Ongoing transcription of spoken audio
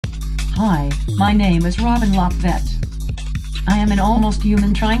Hi, my name is Robin Lockvet. I am an almost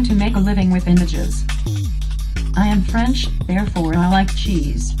human trying to make a living with images. I am French, therefore I like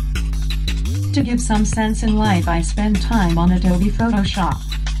cheese. To give some sense in life, I spend time on Adobe Photoshop.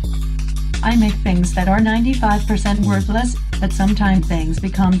 I make things that are 95% worthless, but sometimes things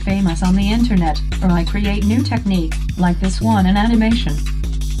become famous on the internet, or I create new technique, like this one in animation.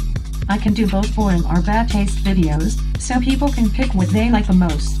 I can do both boring or bad taste videos, so people can pick what they like the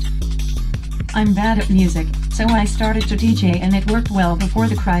most. I'm bad at music, so I started to DJ and it worked well before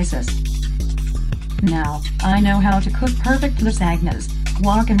the crisis. Now, I know how to cook perfect lasagnas,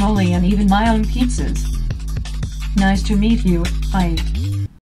 guacamole and even my own pizzas. Nice to meet you, bye.